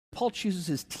Paul chooses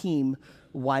his team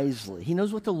wisely. He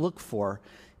knows what to look for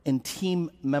in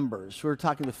team members. We were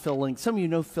talking to Phil Ling. Some of you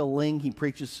know Phil Ling. He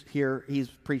preaches here. He's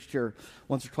preached here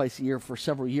once or twice a year for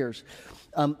several years.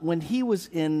 When he was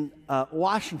in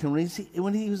Washington,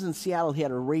 when he was in Seattle, he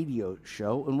had a radio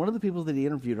show. And one of the people that he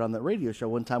interviewed on that radio show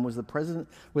one time was the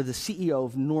CEO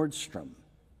of Nordstrom.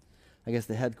 I guess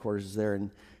the headquarters is there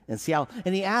in Seattle.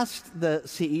 And he asked the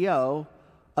CEO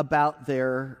about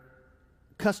their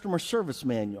customer service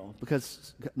manual,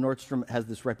 because Nordstrom has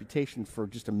this reputation for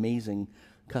just amazing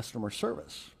customer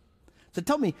service. So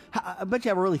tell me, I bet you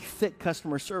have a really thick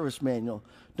customer service manual,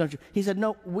 don't you? He said,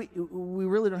 no, we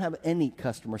really don't have any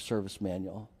customer service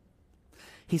manual.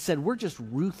 He said, we're just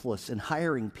ruthless in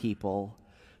hiring people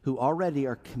who already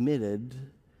are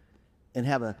committed and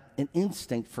have an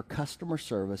instinct for customer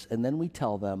service, and then we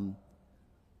tell them,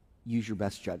 use your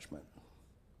best judgment.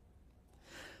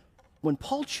 When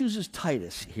Paul chooses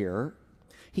Titus here,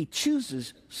 he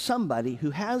chooses somebody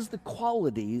who has the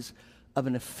qualities of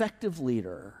an effective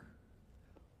leader.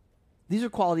 These are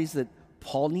qualities that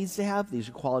Paul needs to have. These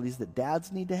are qualities that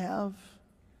dads need to have.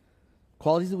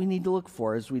 Qualities that we need to look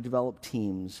for as we develop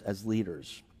teams as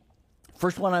leaders.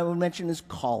 First one I would mention is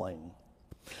calling.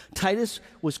 Titus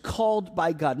was called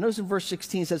by God. Notice in verse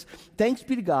 16 it says, "Thanks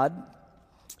be to God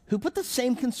who put the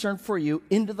same concern for you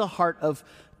into the heart of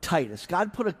Titus."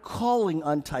 God put a calling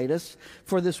on Titus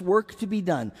for this work to be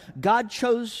done. God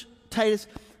chose Titus.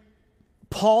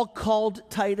 Paul called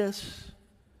Titus.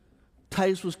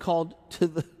 Titus was called to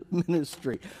the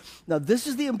ministry. Now, this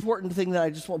is the important thing that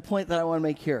I want to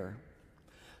make here.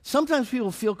 Sometimes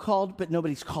people feel called, but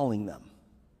nobody's calling them.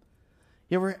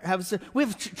 You ever we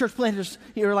have church planters,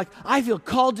 you're like, I feel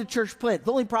called to church plant.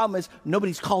 The only problem is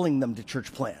nobody's calling them to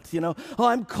church plant. Oh,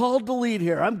 I'm called to lead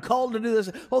here. I'm called to do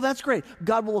this. Oh, that's great.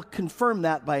 God will confirm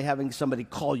that by having somebody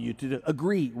call you to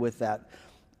agree with that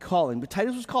calling. But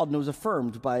Titus was called and it was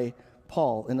affirmed by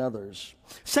Paul and others.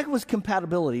 Second was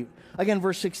compatibility. Again,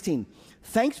 verse 16.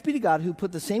 "Thanks be to God who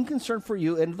put the same concern for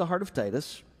you into the heart of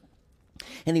Titus,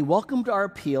 and he welcomed our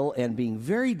appeal and being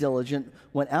very diligent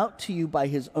went out to you by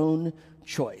his own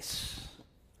choice."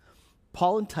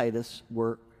 Paul and Titus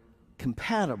were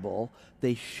compatible.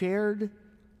 They shared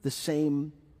the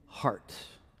same heart.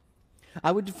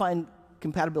 I would define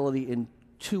compatibility in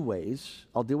two ways.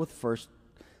 I'll deal with the first.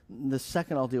 The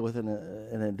second I'll deal with in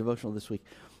a devotional this week.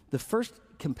 The first,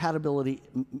 compatibility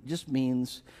just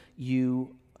means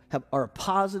you are a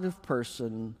positive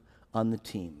person on the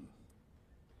team.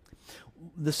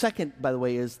 The second, by the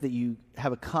way, is that you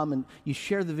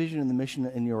share the vision and the mission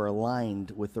and you're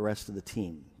aligned with the rest of the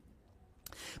team.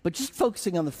 But just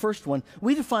focusing on the first one,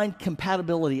 we define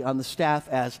compatibility on the staff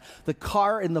as the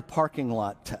car in the parking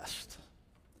lot test.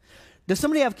 Does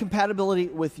somebody have compatibility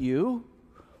with you?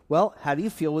 Well, how do you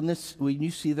feel when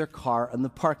you see their car in the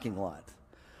parking lot?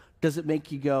 Does it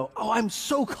make you go, oh, I'm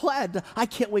so glad, I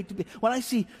can't wait to be, when I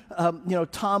see,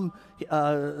 Tom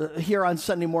here on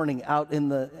Sunday morning out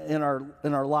in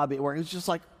our lobby at work, it's just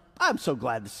like, I'm so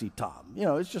glad to see Tom.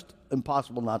 It's just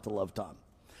impossible not to love Tom.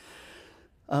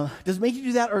 Does it make you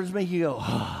do that, or does it make you go,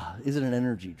 oh, is it an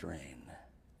energy drain?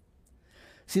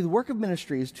 See, the work of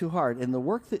ministry is too hard, and the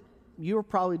work that you're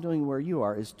probably doing where you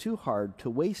are is too hard to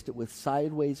waste it with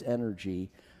sideways energy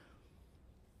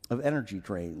of energy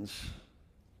drains.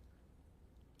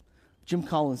 Jim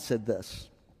Collins said this.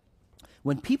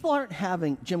 When people aren't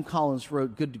having, Jim Collins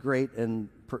wrote Good to Great and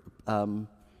Good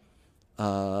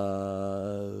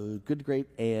to Great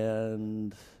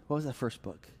and what was that first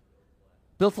book?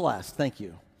 Built to Last. Thank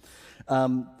you.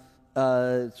 Jim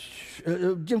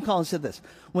Collins said this.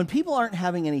 When people aren't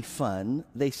having any fun,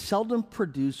 they seldom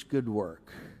produce good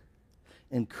work.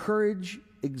 Encourage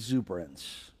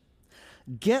exuberance.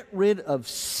 Get rid of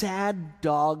sad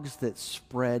dogs that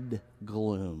spread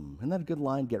gloom. Isn't that a good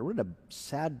line? Get rid of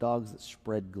sad dogs that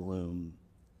spread gloom.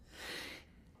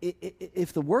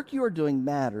 If the work you are doing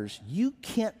matters, you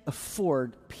can't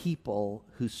afford people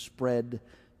who spread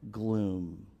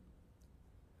gloom.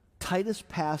 Titus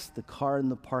passed the car in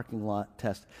the parking lot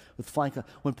test with flying colors.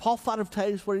 When Paul thought of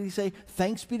Titus, what did he say?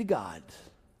 Thanks be to God.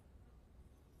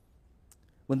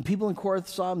 When the people in Corinth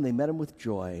saw him, they met him with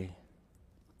joy.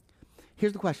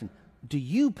 Here's the question. Do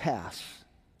you pass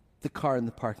the car in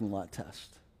the parking lot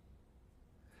test?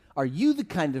 Are you the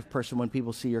kind of person when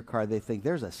people see your car, they think,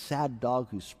 there's a sad dog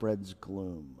who spreads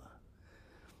gloom?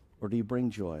 Or do you bring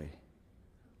joy?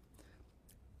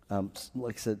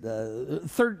 Like I said,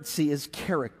 third C is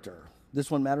character. This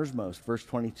one matters most. Verse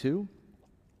 22.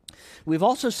 We've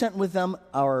also sent with them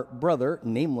our brother,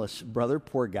 nameless brother,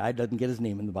 poor guy, doesn't get his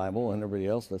name in the Bible, and everybody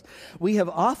else does. We have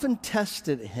often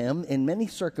tested him in many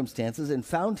circumstances and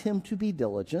found him to be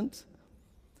diligent,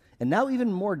 and now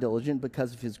even more diligent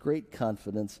because of his great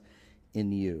confidence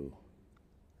in you.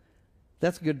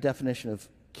 That's a good definition of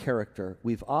character.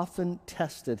 We've often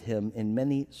tested him in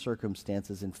many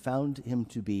circumstances and found him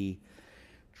to be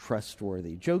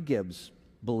trustworthy. Joe Gibbs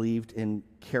believed in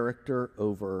character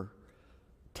over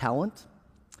talent.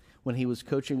 When he was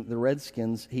coaching the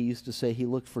Redskins, he used to say he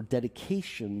looked for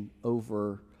dedication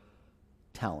over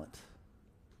talent.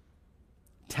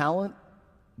 Talent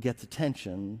gets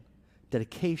attention,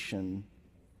 dedication,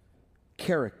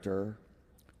 character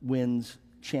wins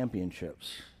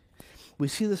championships. We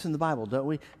see this in the Bible, don't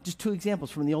we? Just two examples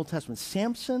from the Old Testament.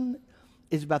 Samson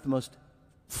is about the most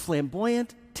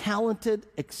flamboyant, talented,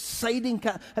 exciting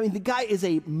the guy is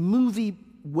a movie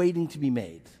waiting to be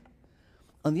made.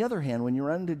 On the other hand, when you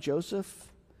run into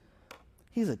Joseph,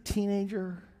 he's a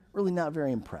teenager, really not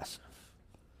very impressive.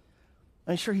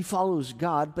 I'm sure he follows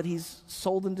God, but he's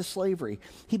sold into slavery.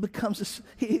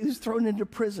 He's thrown into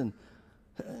prison.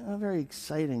 Very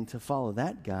exciting to follow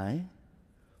that guy.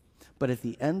 But at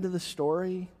the end of the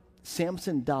story,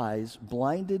 Samson dies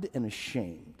blinded and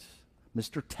ashamed.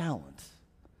 Mr. Talent.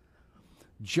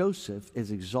 Joseph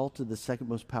is exalted to the second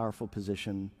most powerful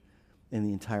position in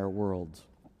the entire world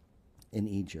in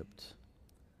Egypt.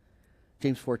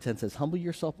 James 4:10 says, "Humble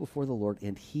yourself before the Lord,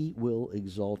 and he will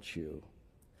exalt you."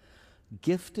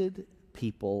 Gifted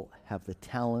people have the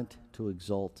talent to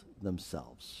exalt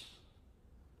themselves.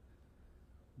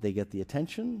 They get the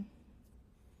attention,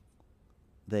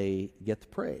 they get the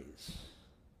praise.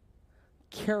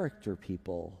 Character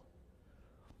people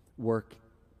work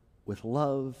with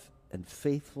love and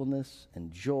faithfulness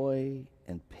and joy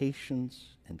and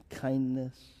patience and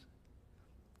kindness,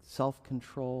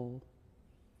 self-control,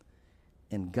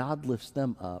 and God lifts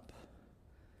them up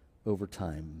over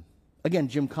time. Again,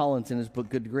 Jim Collins in his book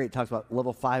Good to Great talks about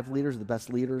level 5 leaders, the best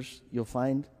leaders you'll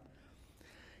find.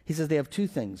 He says they have two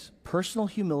things: personal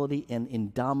humility and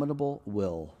indomitable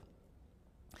will.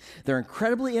 They're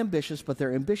incredibly ambitious, but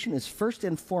their ambition is first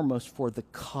and foremost for the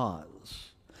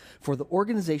cause, for the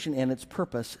organization and its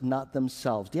purpose, not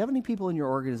themselves. Do you have any people in your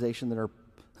organization that are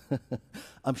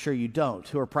I'm sure you don't,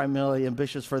 who are primarily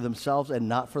ambitious for themselves and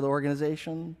not for the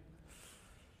organization?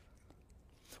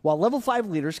 While level 5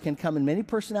 leaders can come in many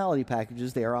personality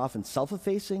packages, they are often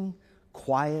self-effacing,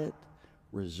 quiet,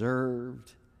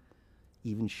 reserved,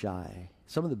 even shy.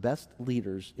 Some of the best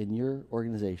leaders in your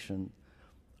organization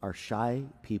are shy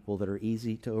people that are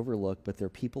easy to overlook, but they're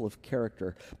people of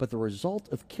character. But the result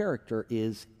of character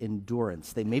is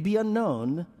endurance. They may be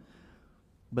unknown,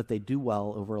 but they do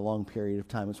well over a long period of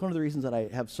time. It's one of the reasons that I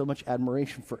have so much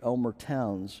admiration for Elmer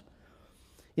Towns.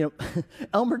 You know,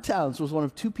 Elmer Towns was one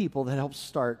of two people that helped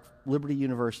start Liberty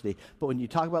University. But when you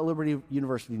talk about Liberty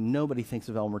University, nobody thinks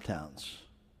of Elmer Towns.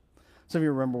 Some of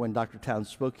you remember when Dr. Towns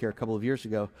spoke here a couple of years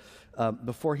ago.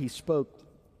 Before he spoke,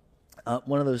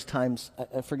 one of those times,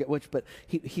 I forget which, but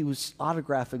he was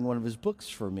autographing one of his books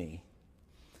for me.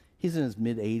 He's in his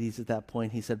mid-80s at that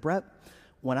point. He said, "Brett,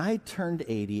 when I turned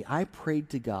 80, I prayed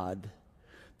to God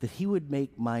that he would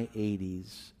make my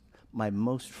 80s the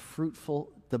most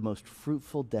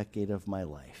fruitful decade of my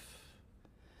life."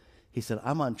 He said,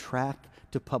 "I'm on track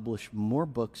to publish more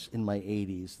books in my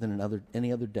 80s than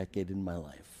any other decade in my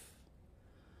life."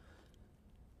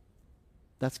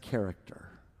 That's character.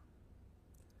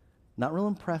 Not real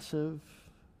impressive,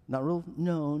 not real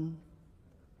known,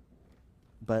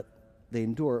 but they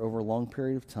endure over a long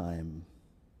period of time.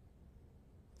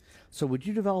 So would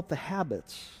you develop the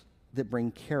habits that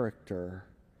bring character,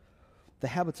 the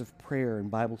habits of prayer and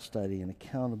Bible study and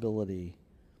accountability,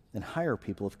 and hire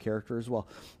people of character as well?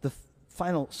 The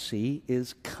final C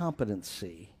is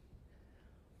competency.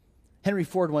 Henry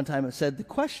Ford one time said, the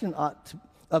question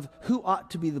of who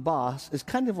ought to be the boss is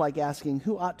kind of like asking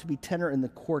who ought to be tenor in the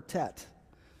quartet.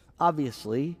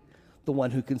 Obviously, the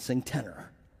one who can sing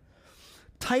tenor.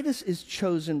 Titus is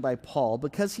chosen by Paul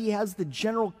because he has the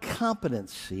general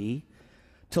competency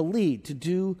to lead, to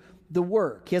do the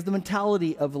work. He has the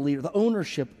mentality of a leader, the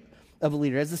ownership of a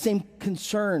leader. He has the same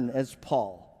concern as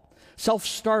Paul.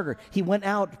 Self-starter. He went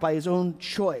out by his own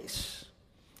choice.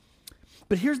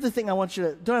 But here's the thing I want you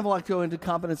to, don't have a lot to go into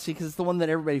competency because it's the one that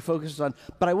everybody focuses on,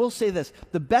 but I will say this: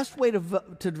 the best way to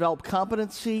develop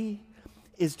competency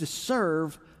is to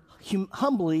serve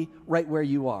humbly right where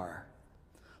you are.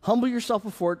 Humble yourself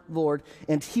before the Lord,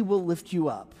 and he will lift you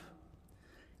up.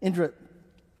 Indra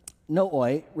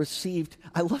Nooy received,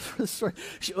 I love her story,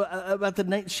 about the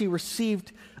night she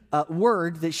received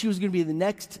word that she was going to be the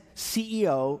next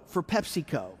CEO for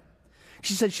PepsiCo.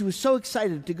 She said she was so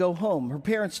excited to go home. Her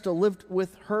parents still lived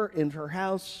with her in her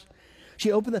house.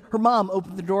 Her mom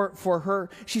opened the door for her.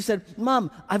 She said,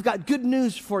 "Mom, I've got good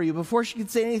news for you." Before she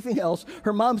could say anything else,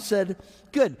 her mom said,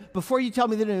 "Good, before you tell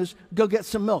me the news, go get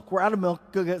some milk. We're out of milk,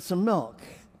 go get some milk."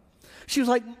 She was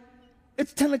like,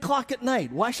 "It's 10 o'clock at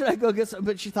night. Why should I go get some?"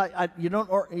 But she thought, you don't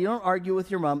argue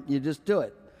with your mom, you just do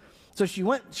it. So she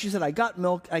went, she said, "I got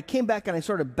milk." I came back and I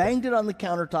sort of banged it on the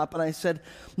countertop and I said,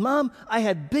 "Mom, I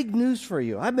had big news for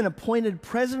you. I've been appointed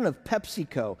president of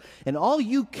PepsiCo, and all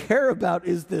you care about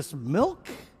is this milk?"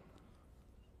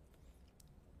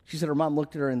 She said her mom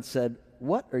looked at her and said,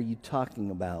 "What are you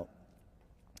talking about?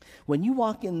 When you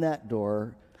walk in that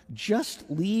door, just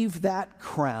leave that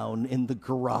crown in the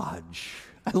garage."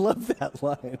 I love that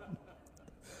line.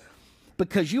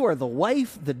 Because you are the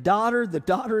wife, the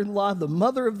daughter-in-law, the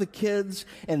mother of the kids,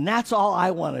 and that's all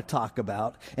I want to talk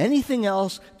about. Anything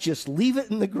else, just leave it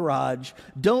in the garage.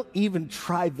 Don't even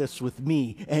try this with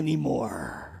me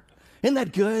anymore. Isn't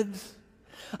that good?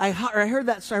 I heard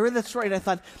that story and I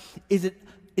thought, is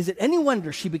it any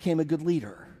wonder she became a good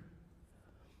leader?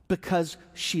 Because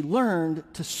she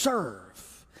learned to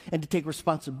serve and to take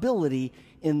responsibility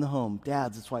in the home.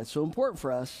 Dads, that's why it's so important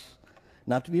for us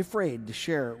not to be afraid to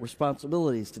share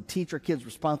responsibilities, to teach our kids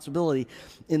responsibility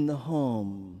in the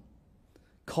home.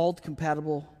 Called,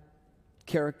 compatible,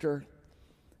 character,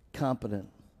 competent.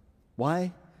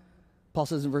 Why? Paul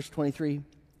says in verse 23,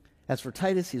 "As for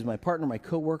Titus, he's my partner, my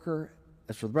co-worker.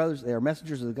 As for the brothers, they are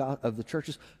messengers of the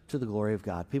churches to the glory of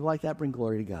God." People like that bring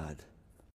glory to God.